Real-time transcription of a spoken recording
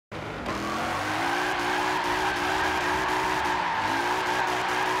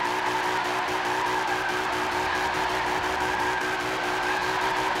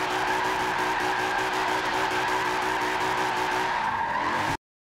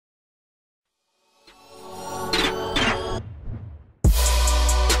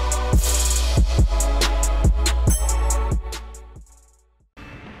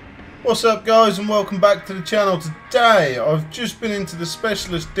What's up guys, and welcome back to the channel. Today I've just been into the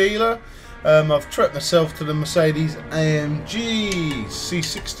specialist dealer. I've trekked myself to the Mercedes AMG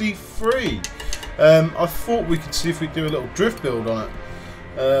C63. I thought we could see if we could do a little drift build on it.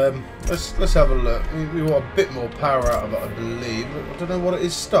 Let's have a look. We want a bit more power out of it, I believe. I don't know what it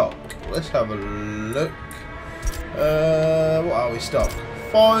is stock. Let's have a look. What are we stock?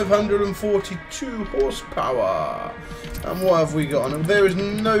 542 horsepower. And what have we got on it? There is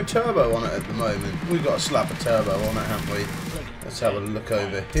no turbo on it at the moment. We've got to slap a turbo on it, haven't we? Let's have a look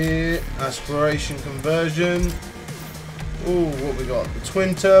over here. Aspiration conversion. Oh, what we got? The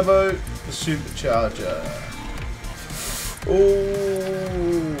twin turbo, the supercharger.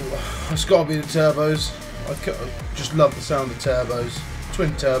 Oh, it's got to be the turbos. I just love the sound of turbos.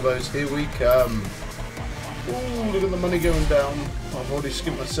 Twin turbos, here we come. Oh, look at the money going down. I've already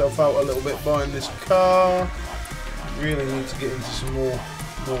skipped myself out a little bit buying this car. Really need to get into some more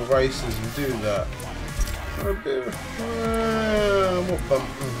races and do that. What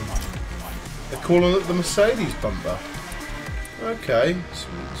bumper? They're calling it the Mercedes bumper. Okay.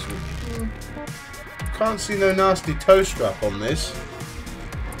 Can't see no nasty toe strap on this.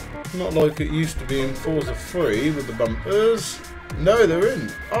 Not like it used to be in Forza 3 with the bumpers. No, they're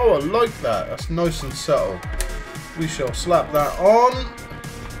in. Oh, I like that. That's nice and subtle. We shall slap that on.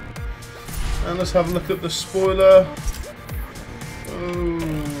 And let's have a look at the spoiler. Oh,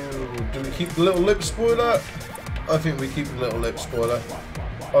 do we keep the little lip spoiler? I think we keep the little lip spoiler.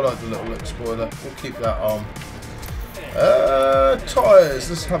 I like the little lip spoiler. We'll keep that on. Tyres.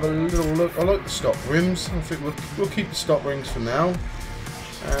 Let's have a little look. I like the stock rims. I think we'll keep the stock rims for now.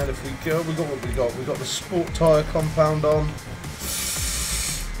 And if we go, we got what we got. We got the sport tyre compound on.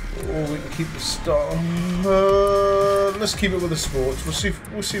 Or we can keep the stock. Let's keep it with the sports. We'll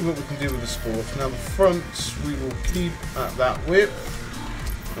see what we can do with the sports. Now the fronts we will keep at that width,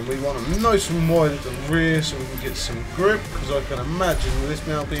 and we want them nice and wide at the rear so we can get some grip. Because I can imagine with this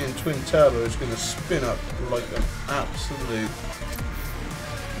now being twin turbo, it's going to spin up like an absolute.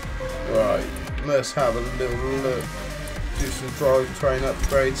 Right, let's have a little look. Do some drivetrain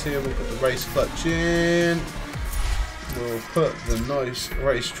upgrades here. We'll put the race clutch in. We'll put the nice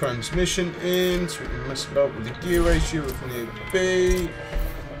race transmission in so we can mess it up with the gear ratio if we need it to be.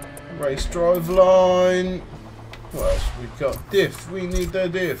 Race drive line. What else we've got? Diff. We need the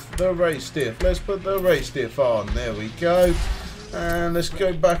diff. The race diff. Let's put the race diff on. There we go. And let's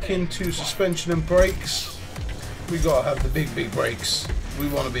go back into suspension and brakes. We got to have the big brakes. We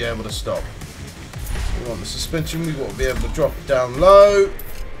want to be able to stop. We want the suspension. We want to be able to drop it down low.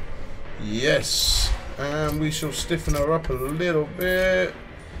 Yes. And we shall stiffen her up a little bit.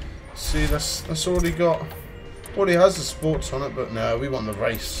 See, that's already got. Already has the sports on it, but no, we want the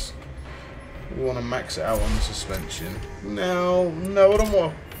race. We want to max it out on the suspension. No, I don't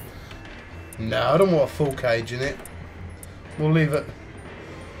want. No, I don't want a full cage in it. We'll leave it.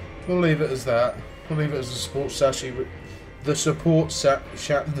 We'll leave it as that. We'll leave it as the sports sashi. The support I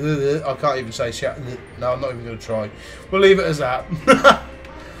can't even say no, I'm not even going to try. We'll leave it as that.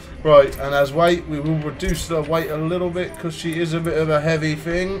 Right, and as weight, we will reduce the weight a little bit because she is a bit of a heavy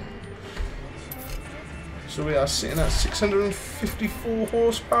thing. So we are sitting at 654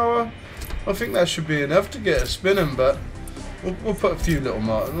 horsepower. I think that should be enough to get her spinning, but we'll put a few little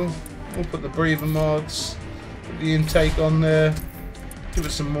mods. We'll put the breather mods, put the intake on there, give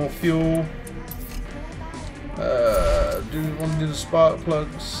it some more fuel. Do we want to do the spark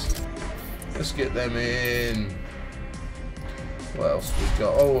plugs? Let's get them in. What else we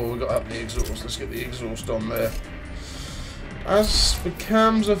got? Oh, we've got to have the exhaust. Let's get the exhaust on there. As for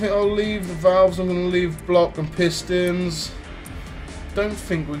cams, I think I'll leave the valves. I'm going to leave block and pistons. Don't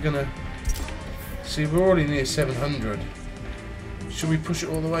think we're going to. See, we're already near 700. Should we push it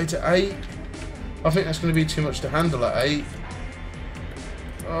all the way to 8? I think that's going to be too much to handle at 8.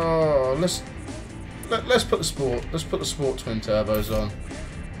 Oh, let's put the sport. Let's put the sport twin turbos on.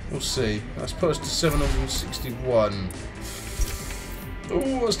 We'll see. Let's put us to 761.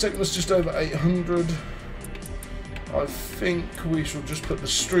 Oh, it's taken us just over 800. I think we shall just put the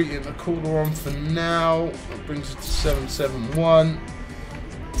street in the corner on for now. That brings it to 771.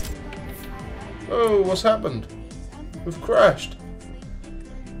 Oh, what's happened? We've crashed.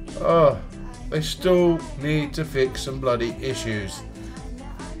 Oh, they still need to fix some bloody issues.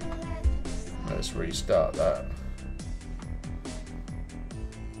 Let's restart that.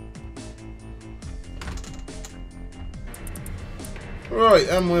 Right,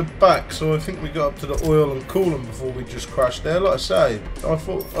 and we're back. So I think we got up to the oil and coolant before we just crashed there. Like I say, I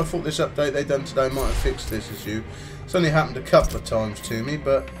thought this update they done today might have fixed this issue. It's only happened a couple of times to me,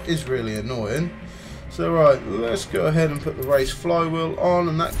 but it's really annoying. So right, let's go ahead and put the race flywheel on,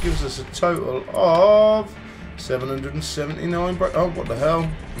 and that gives us a total of 779 brake. Oh, what the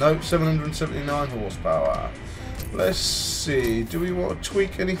hell? No, 779 horsepower. Let's see. Do we want to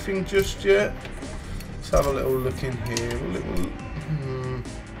tweak anything just yet? Let's have a little look in here. A little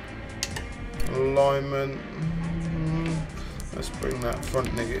alignment. Let's bring that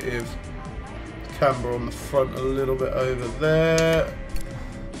front negative camber on the front a little bit over there.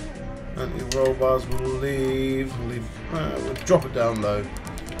 Anti-roll bars will leave. We'll drop it down low.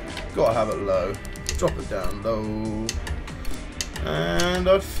 Gotta have it low. Drop it down low. And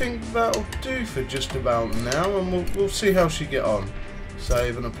I think that'll do for just about now, and we'll see how she get on.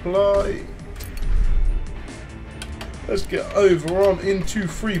 Save and apply. Let's get over on into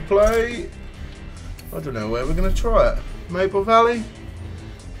free play. I don't know where we're going to try it. Maple Valley?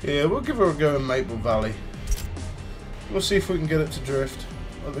 Yeah, we'll give her a go in Maple Valley. We'll see if we can get it to drift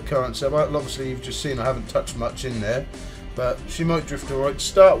at the current setup. Obviously, you've just seen I haven't touched much in there, but she might drift alright to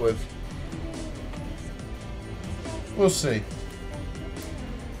start with. We'll see.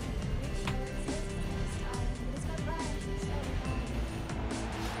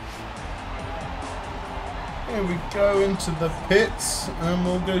 Here we go into the pits, and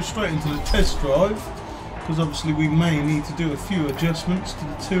we'll go straight into the test drive, because obviously we may need to do a few adjustments to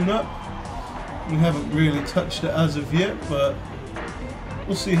the tune-up. We haven't really touched it as of yet, but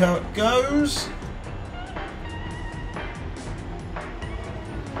we'll see how it goes.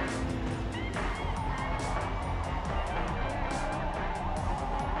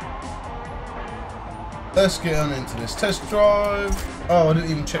 Let's get on into this test drive. Oh, I didn't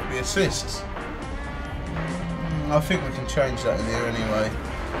even check the assists. I think we can change that in here anyway.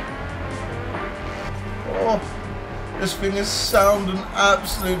 Oh, this thing is sounding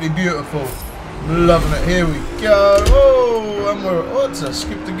absolutely beautiful. I'm loving it. Here we go. Oh, and we're what? I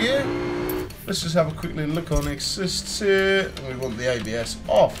skipped a gear. Let's just have a quick little look on the assists here. We want the ABS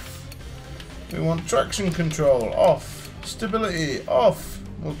off. We want traction control off. Stability off.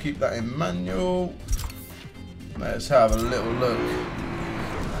 We'll keep that in manual. Let's have a little look.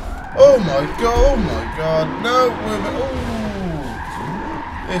 Oh my god, no, oh,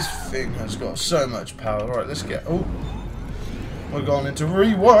 this thing has got so much power. Right, let's get, oh, we're going into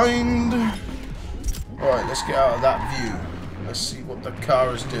rewind. Right, let's get out of that view. Let's see what the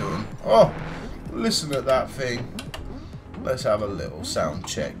car is doing. Oh, listen to that thing. Let's have a little sound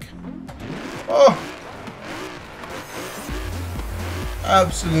check. Oh,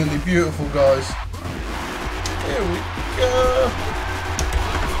 absolutely beautiful, guys. Here we go.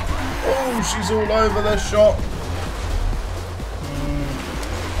 Oh, she's all over the shop.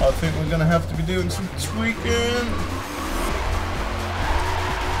 I think we're going to have to be doing some tweaking.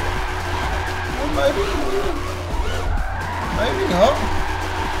 Or maybe not.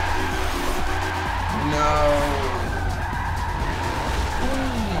 No. Oh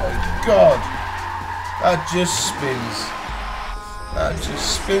my god. That just spins. That just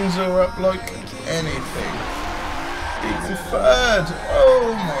spins her up like anything. Even third.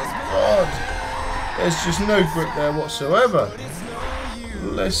 Oh my god. There's just no grip there whatsoever.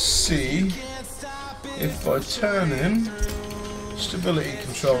 Let's see if by turning stability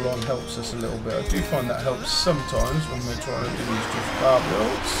control on helps us a little bit. I do find that helps sometimes when we're trying to do these drift car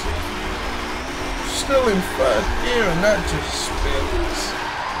builds. Still in third gear and that just spins.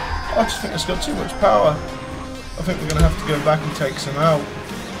 I just think it's got too much power. I think we're going to have to go back and take some out.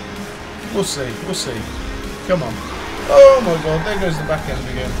 We'll see, we'll see. Come on. Oh my god, there goes the back end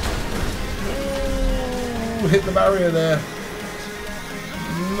again. Ooh, hit the barrier there.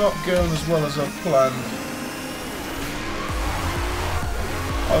 Not going as well as I've planned.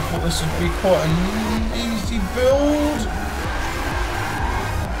 I thought this would be quite an easy build.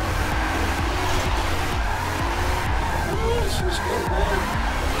 Let's just go there.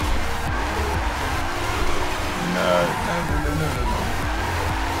 No.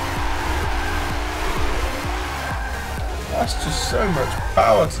 That's just so much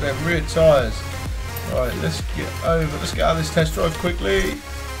power to them rear tyres. Right, let's get out of this test drive quickly,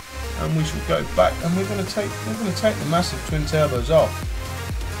 and we shall go back. And we're going to take the massive twin turbos off.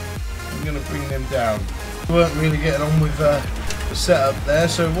 We're going to bring them down. We weren't really getting on with the setup there,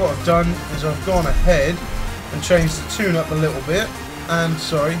 so what I've done is I've gone ahead and changed the tune up a little bit. And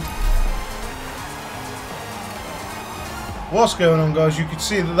sorry, what's going on, guys? You could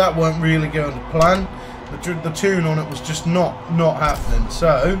see that weren't really going to plan. The tune on it was just not happening.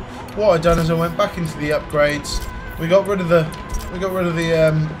 So what I done is I went back into the upgrades. We got rid of the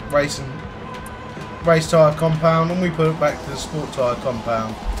race tyre compound, and we put it back to the sport tyre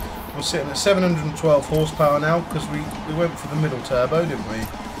compound. We're sitting at 712 horsepower now because we went for the middle turbo, didn't we?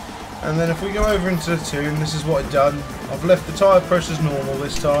 And then if we go over into the tune, this is what I've done. I've left the tyre pressures normal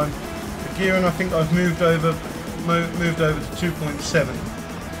this time. The gearing, I think I've moved over to 2.7.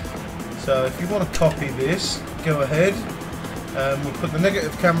 So if you want to copy this, go ahead. We'll put the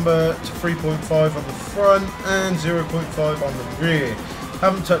negative camber to 3.5 on the front and 0.5 on the rear.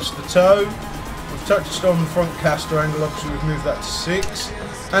 Haven't touched the toe. We've touched on the front caster angle, obviously we've moved that to 6.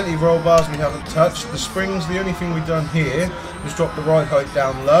 Anti-roll bars we haven't touched. The springs, the only thing we've done here was drop the ride height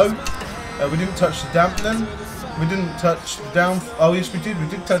down low. We didn't touch the dampening. We didn't touch the down. Oh yes, we did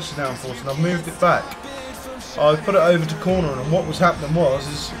touch the downforce, and I've moved it back. I put it over to corner, and what was happening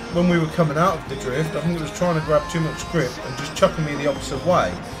is when we were coming out of the drift, I think it was trying to grab too much grip and just chucking me the opposite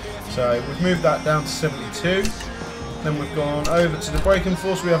way. So we've moved that down to 72. Then we've gone over to the braking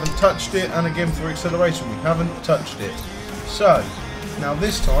force, we haven't touched it, and again for acceleration we haven't touched it. So now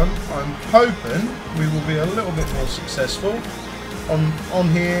this time I'm hoping we will be a little bit more successful. On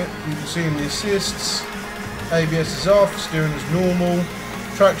here you can see in the assists, ABS is off, steering is normal,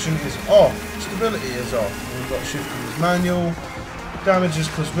 traction is off, stability is off, we've got shifting is manual, damage is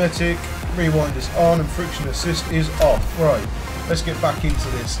cosmetic, rewind is on, and friction assist is off. Right, let's get back into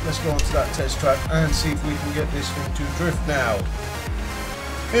this. Let's go onto that test track and see if we can get this thing to drift now.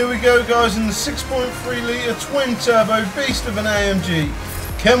 Here we go guys, in the 6.3 litre twin turbo beast of an AMG.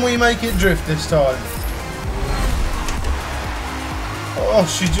 Can we make it drift this time? Oh,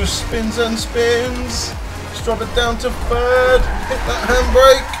 she just spins and spins. Let's drop it down to third. Hit that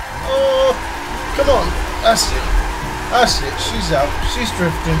handbrake. Oh, come on. That's it. That's it. She's out. She's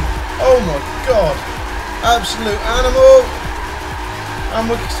drifting. Oh my god. Absolute animal.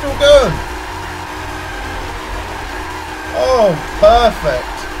 And we're still going. Oh, perfect.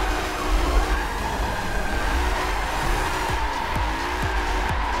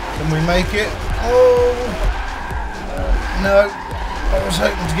 Can we make it? Oh, no. I was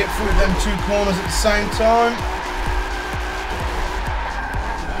hoping to get through them two corners at the same time.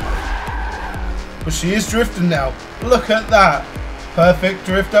 But she is drifting now. Look at that. Perfect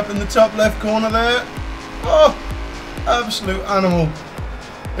drift up in the top left corner there. Oh, absolute animal.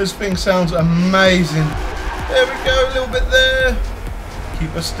 This thing sounds amazing. There we go, a little bit there. Keep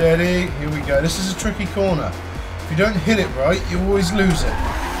her steady. Here we go. This is a tricky corner. If you don't hit it right, you always lose it.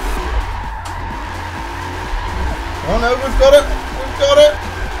 Oh no, we've got it. We've got it.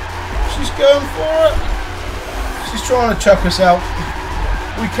 She's going for it. She's trying to chuck us out.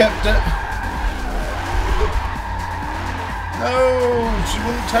 We kept it. No, she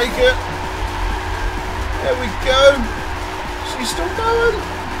wouldn't take it. There we go. She's still going.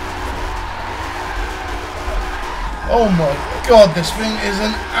 Oh my god, this thing is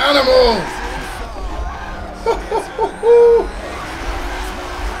an animal.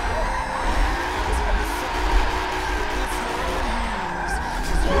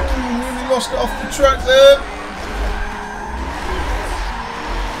 Nearly lost it off the track there.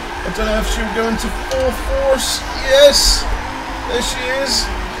 I don't know if she'll go into full force. Yes, there she is.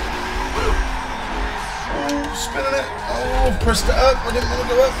 Oh, spinning it. Oh, pressed it up. I didn't want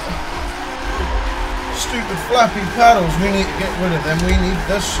to go up. Stupid flappy paddles. We need to get rid of them. We need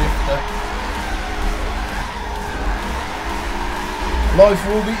the shifter. Life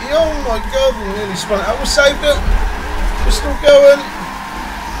will be. Oh my god, we nearly spun it out. We saved it. We're still going.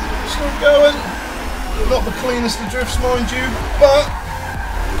 We're still going. Not the cleanest of drifts, mind you, but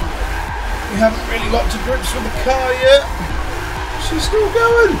we haven't really got to grips with the car yet. She's still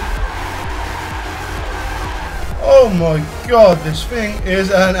going. Oh my god, this thing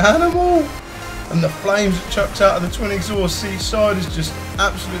is an animal. And the flames it chucks out of the twin exhaust seat side is just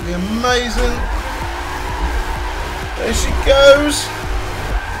absolutely amazing. There she goes.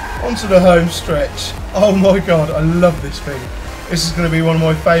 Onto the home stretch. Oh my god, I love this thing. This is going to be one of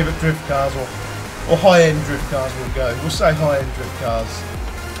my favourite drift cars, or high-end drift cars we'll go. We'll say high-end drift cars.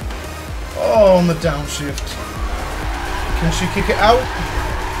 Oh, on the downshift. Can she kick it out?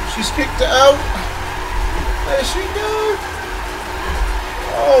 She's kicked it out. There she goes.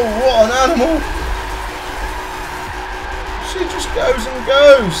 Oh, what an animal. She just goes and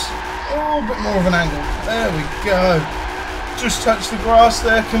goes. Oh, a bit more of an angle. There we go. Just touch the grass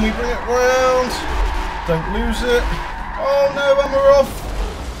there. Can we bring it round? Don't lose it. Oh no, and we're off.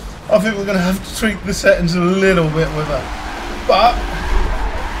 I think we're going to have to tweak the settings a little bit with her. But,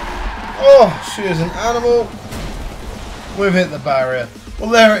 oh, she is an animal. We've hit the barrier. Well,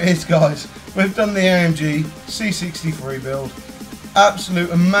 there it is, guys. We've done the AMG C63 build.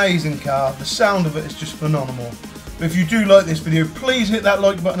 Absolute amazing car. The sound of it is just phenomenal. But if you do like this video, please hit that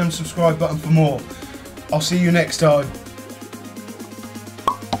like button and subscribe button for more. I'll see you next time.